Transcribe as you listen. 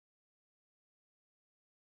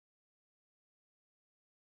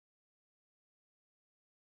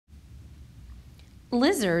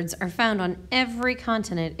Lizards are found on every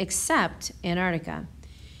continent except Antarctica.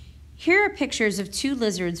 Here are pictures of two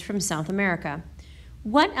lizards from South America.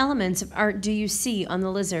 What elements of art do you see on the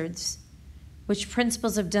lizards? Which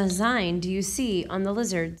principles of design do you see on the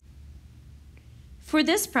lizards? For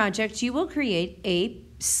this project, you will create a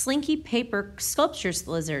Slinky paper sculpture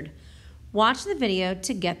lizard. Watch the video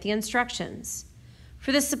to get the instructions.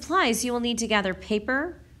 For the supplies, you will need to gather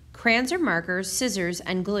paper, crayons or markers, scissors,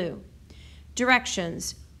 and glue.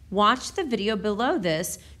 Directions. Watch the video below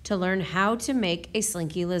this to learn how to make a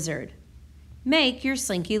Slinky lizard. Make your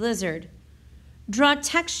Slinky lizard. Draw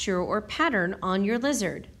texture or pattern on your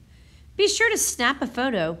lizard. Be sure to snap a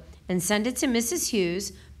photo and send it to Mrs.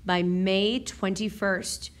 Hughes by May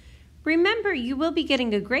 21st. Remember, you will be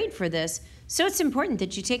getting a grade for this, so it's important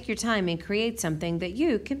that you take your time and create something that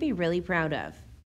you can be really proud of.